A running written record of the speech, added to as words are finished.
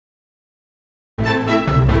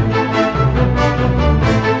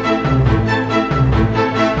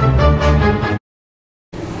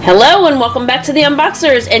Hello and welcome back to the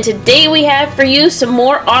Unboxers, and today we have for you some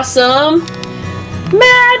more awesome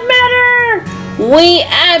Mad Mattr! We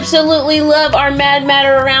absolutely love our Mad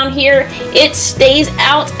Mattr around here. It stays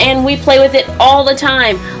out and we play with it all the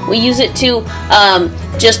time. We use it to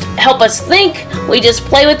just help us think. We just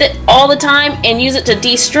play with it all the time and use it to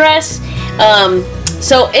de-stress.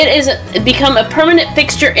 So it is become a permanent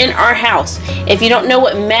fixture in our house. If you don't know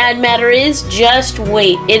what Mad Mattr is, just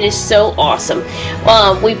wait. It is so awesome.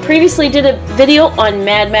 We previously did a video on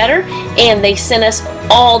Mad Mattr, and they sent us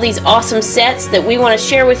all these awesome sets that we want to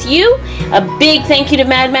share with you. A big thank you to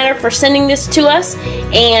Mad Mattr for sending this to us.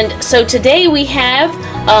 And so today we have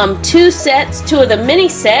two of the mini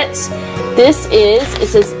sets. It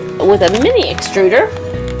says with a mini extruder.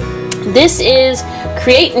 This is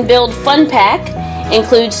Create and Build Fun Pack.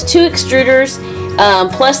 Includes 2 extruders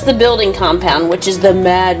plus the building compound, which is the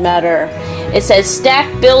Mad Mattr. It says stack,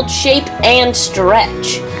 build, shape, and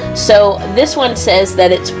stretch. So this one says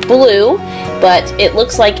that it's blue, but it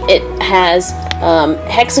looks like it has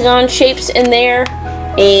hexagon shapes in there,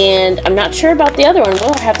 and I'm not sure about the other one.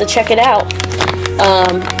 We'll have to check it out.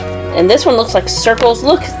 And this one looks like circles.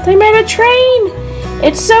 Look, they made a train.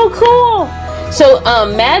 It's so cool. So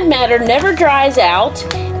Mad Mattr never dries out.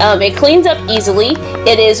 It cleans up easily.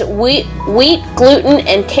 It is wheat, gluten,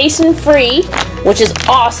 and casein-free, which is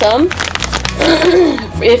awesome.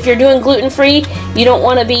 If you're doing gluten-free, you don't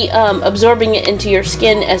want to be absorbing it into your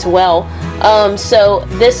skin as well. So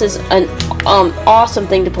this is an awesome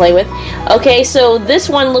thing to play with. Okay, so this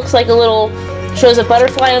one looks like shows a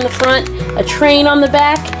butterfly on the front, a train on the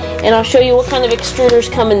back, and I'll show you what kind of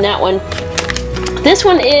extruders come in that one. This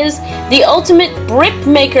one is the ultimate brick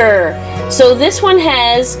maker. So this one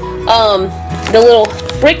has the little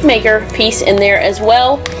brick maker piece in there as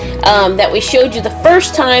well that we showed you the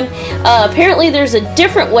first time. Apparently there's a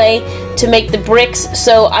different way to make the bricks,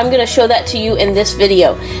 so I'm going to show that to you in this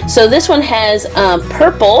video. So this one has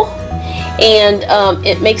purple, and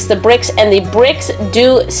it makes the bricks, and the bricks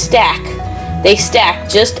do stack. They stack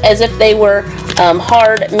just as if they were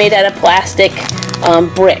hard, made out of plastic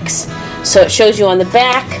bricks. So it shows you on the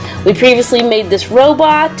back. We previously made this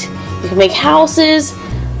robot. You can make houses.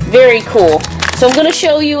 Very cool. So I'm going to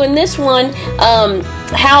show you in this one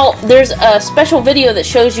how there's a special video that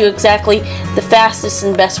shows you exactly the fastest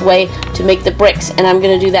and best way to make the bricks, and I'm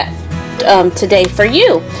going to do that today for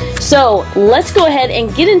you. So let's go ahead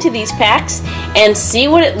and get into these packs and see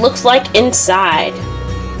what it looks like inside.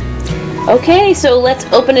 Okay, so let's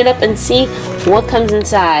open it up and see what comes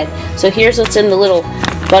inside. So here's what's in the little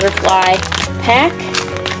butterfly pack.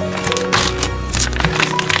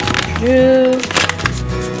 And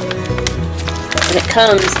it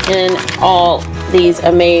comes in all these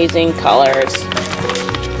amazing colors.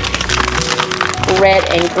 Red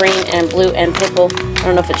and green and blue and purple. I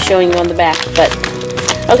don't know if it's showing you on the back, but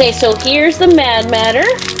okay, so here's the Mad Mattr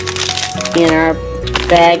in our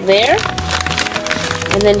bag there.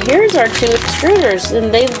 And then here's our 2 extruders,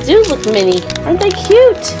 and they do look mini. Aren't they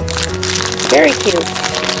cute? Very cute.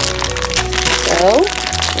 So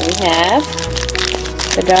we have,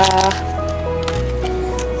 ta-da,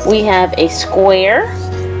 we have a square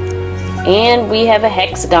and we have a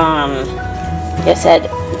hexagon. Like I said,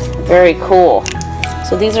 very cool.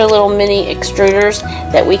 So these are little mini extruders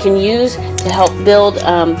that we can use to help build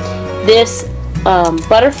this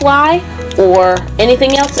butterfly or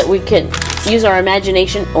anything else that we could use our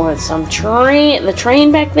imagination, or some train. The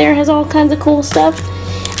train back there has all kinds of cool stuff.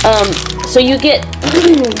 So you get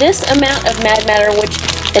this amount of Mad Mattr, which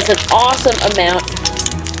is an awesome amount,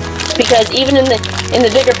 because even in the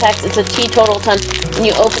bigger packs, it's a teetotal ton. When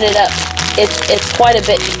you open it up, it's quite a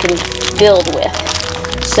bit you can build with.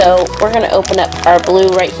 So we're going to open up our blue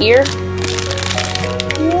right here.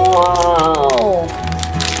 Whoa!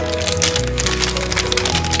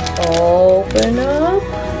 Open up.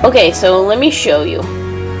 Okay, so let me show you.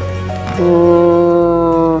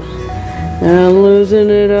 Ooh, I'm losing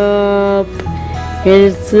it up.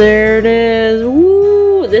 There it is.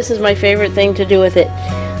 Woo! This is my favorite thing to do with it.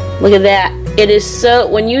 Look at that. It is so,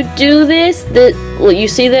 when you do this, you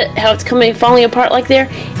see that how it's falling apart like there?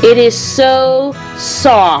 It is so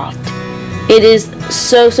soft. It is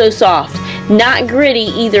so soft. Not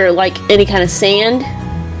gritty either, like any kind of sand.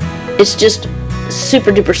 It's just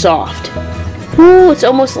super duper soft. Ooh, it's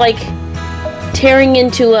almost like tearing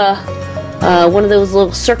into one of those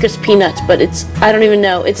little circus peanuts, but I don't even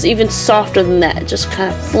know. It's even softer than that. It just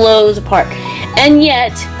kind of flows apart. And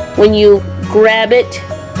yet, when you grab it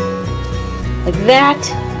like that,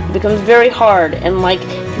 it becomes very hard. And like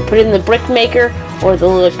if you put it in the brick maker or the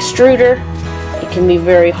little extruder, it can be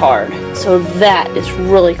very hard. So that is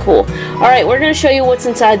really cool. Alright, we're going to show you what's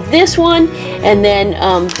inside this one, and then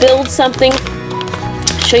build something,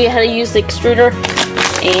 show you how to use the extruder,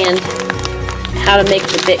 and how to make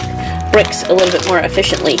the bricks a little bit more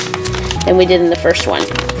efficiently than we did in the first one.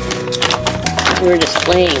 We were just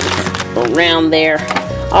playing around there.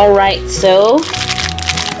 Alright, so,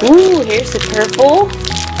 ooh, here's the purple,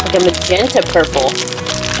 like a magenta purple.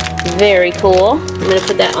 Very cool. I'm going to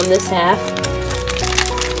put that on this half.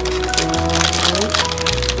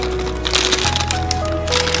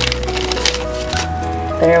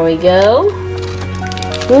 There we go.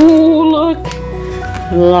 Ooh, look.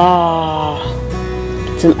 Ah,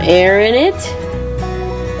 get some air in it.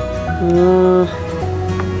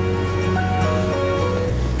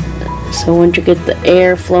 So once you get the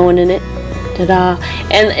air flowing in it, ta-da,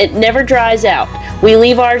 and it never dries out. We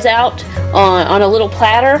leave ours out on a little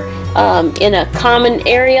platter in a common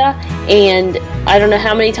area, and I don't know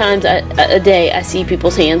how many times a day I see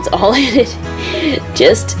people's hands all in it.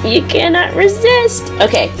 Just, you cannot resist.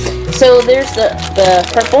 Okay, so there's the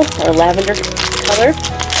purple or lavender color,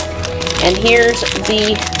 and here's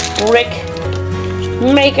the brick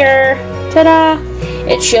maker. Ta-da!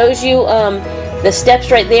 It shows you the steps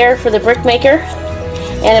right there for the brick maker,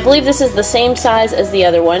 and I believe this is the same size as the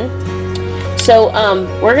other one. So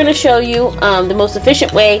we're going to show you the most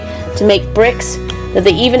efficient way to make bricks. That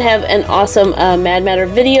they even have an awesome Mad Mattr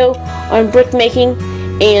video on brick making,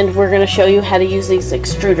 and we're going to show you how to use these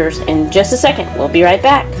extruders in just a second. We'll be right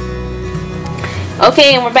back.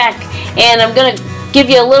 Okay, and we're back, and I'm going to give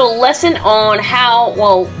you a little lesson on how,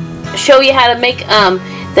 well, show you how to make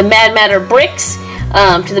the Mad Mattr bricks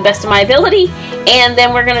to the best of my ability, and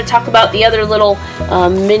then we're going to talk about the other little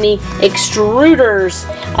mini extruders.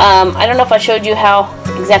 I don't know if I showed you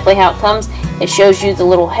exactly how it comes. It shows you the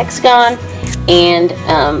little hexagon, and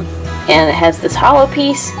it has this hollow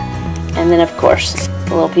piece, and then of course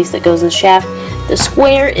the little piece that goes in the shaft. The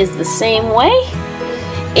square is the same way,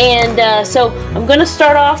 and so I'm going to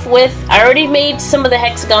start off with, I already made some of the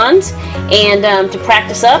hexagons and to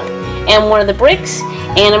practice up, and one of the bricks,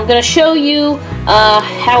 and I'm going to show you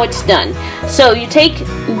how it's done. So you take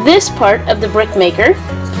this part of the brick maker,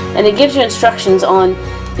 and it gives you instructions on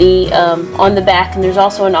the back, and there's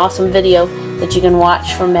also an awesome video that you can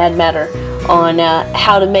watch from Mad Mattr on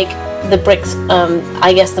how to make the bricks,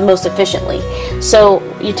 I guess, the most efficiently. So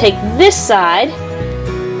you take this side,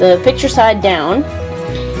 the picture side down,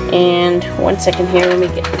 and one second here, let me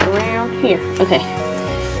get around here. Okay,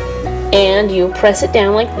 and you press it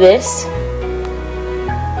down like this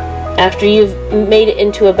after you've made it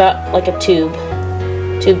into about like a tube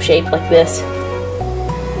shape like this.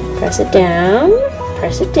 Press it down,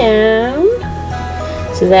 press it down.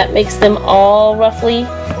 So that makes them all roughly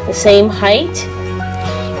the same height.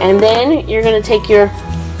 And then you're going to take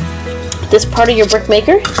this part of your brick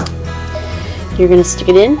maker, you're going to stick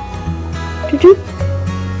it in.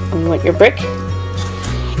 You want your brick.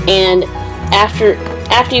 And after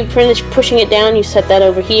you finish pushing it down, you set that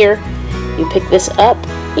over here. You pick this up,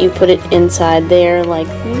 you put it inside there like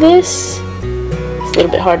this. It's a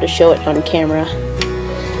little bit hard to show it on camera.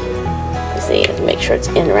 You have to make sure it's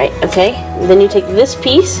in right. Okay, and then you take this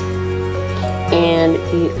piece and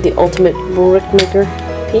the ultimate brick maker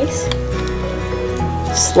piece,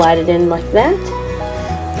 slide it in like that,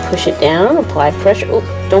 push it down, apply pressure.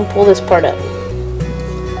 Oh, don't pull this part up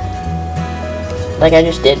like I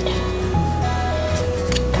just did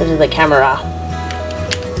because of the camera.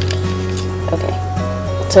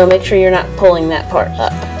 Okay, so make sure you're not pulling that part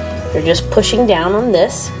up. You're just pushing down on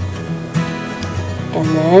this, and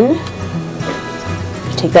then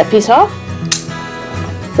take that piece off.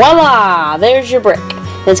 Voila! There's your brick.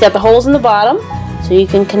 And it's got the holes in the bottom, so you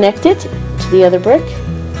can connect it to the other brick,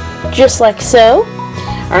 just like so.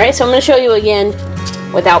 Alright, so I'm going to show you again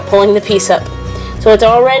without pulling the piece up. So it's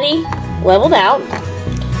already leveled out.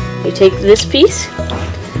 You take this piece,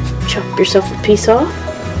 chop yourself a piece off,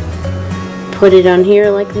 put it on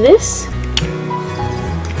here like this,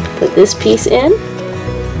 put this piece in,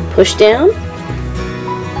 push down,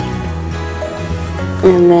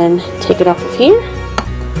 and then take it off of here,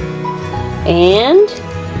 and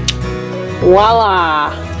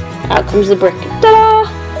voila, out comes the brick.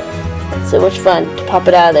 Ta-da! So much fun to pop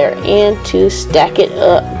it out of there and to stack it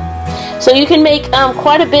up. So you can make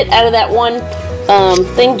quite a bit out of that one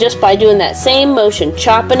thing just by doing that same motion,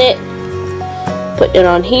 chopping it, putting it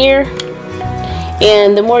on here,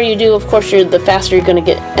 and the more you do, of course, the faster you're going to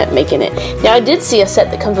get at making it. Now I did see a set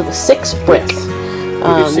that comes with a 6 brick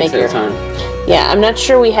maker. At a time. Yeah, I'm not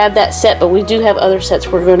sure we have that set, but we do have other sets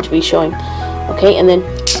we're going to be showing. Okay, and then,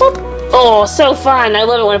 whoop. Oh, so fun. I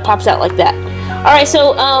love it when it pops out like that. Alright,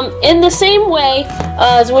 so in the same way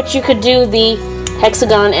as what you could do the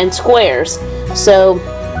hexagon and squares. So,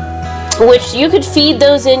 which you could feed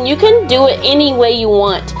those in. You can do it any way you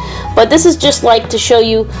want. But this is just like to show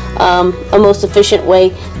you a most efficient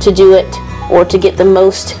way to do it, or to get the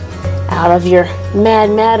most out of your Mad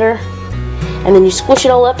Mattr. And then you squish it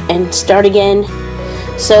all up and start again.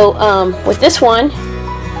 So with this one,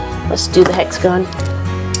 let's do the hexagon.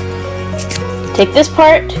 Take this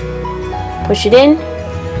part, push it in,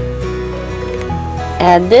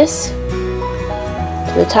 add this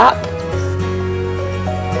to the top,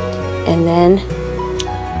 and then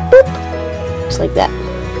boop, just like that.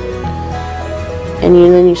 And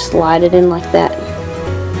then you slide it in like that.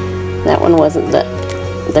 That one wasn't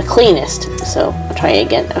the cleanest, so I'll try it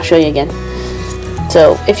again. I'll show you again.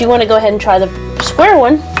 So if you want to go ahead and try the square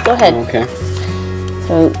one, go ahead. Okay.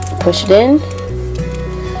 So push it in,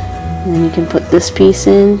 and then you can put this piece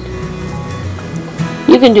in.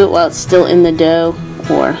 You can do it while it's still in the dough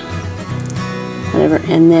or whatever,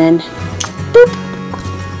 and then boop,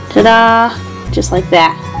 ta-da, just like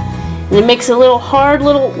that. And it makes a little hard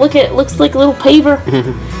little, look at it, looks like a little paver.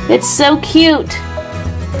 It's so cute.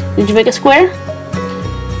 Did you make a square?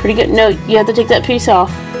 Pretty good. No, you have to take that piece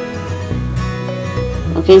off.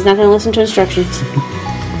 Okay, he's not going to listen to instructions.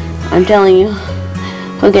 I'm telling you.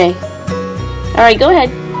 Okay. Alright, go ahead.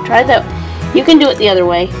 Try that. You can do it the other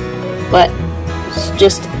way, but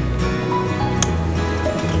just,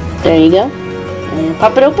 there you go. And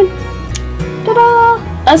pop it open. Ta-da!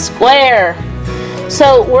 A square.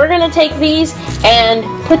 So we're going to take these and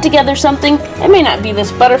put together something. It may not be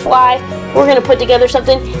this butterfly. We're going to put together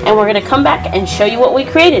something, and we're going to come back and show you what we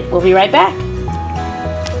created. We'll be right back.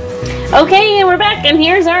 Okay, and we're back, and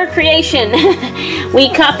here's our creation. We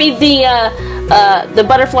copied the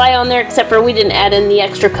butterfly on there, except for we didn't add in the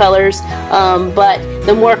extra colors. But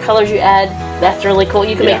the more colors you add, that's really cool.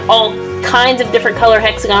 You can make all kinds of different color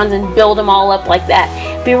hexagons and build them all up like that.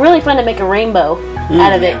 It'd be really fun to make a rainbow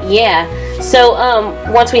out of it. Yeah. So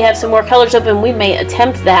once we have some more colors open, we may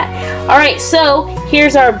attempt that. Alright, so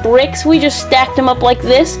here's our bricks. We just stacked them up like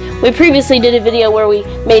this. We previously did a video where we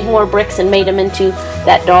made more bricks and made them into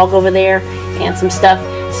that dog over there and some stuff.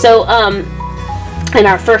 So in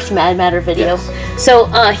our first Mad Mattr video. Yes. So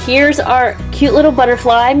here's our cute little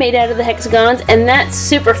butterfly made out of the hexagons, and that's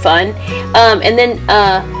super fun. And then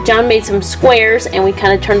John made some squares, and we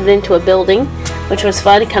kind of turned it into a building, which was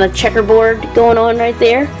fun. Kind of checkerboard going on right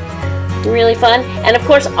there. Really fun. And of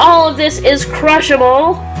course all of this is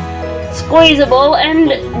crushable, squeezable,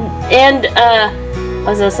 and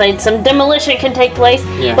as I said, some demolition can take place.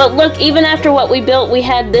 Yeah. But look, even after what we built, we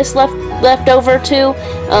had this left over too,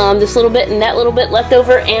 this little bit and that little bit left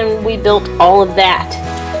over, and we built all of that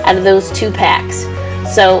out of those 2 packs.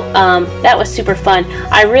 So that was super fun.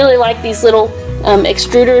 I really like these little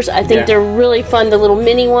extruders. I think they're really fun, the little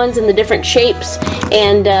mini ones in the different shapes,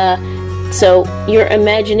 and so your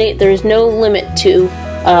imagination, there's no limit to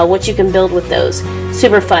what you can build with those.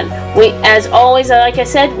 Super fun. We, as always, like I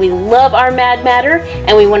said, we love our Mad Mattr,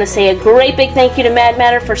 and we want to say a great big thank you to Mad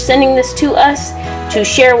Mattr for sending this to us to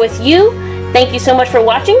share with you. Thank you so much for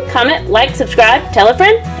watching. Comment, like, subscribe, tell a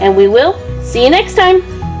friend, and we will see you next time.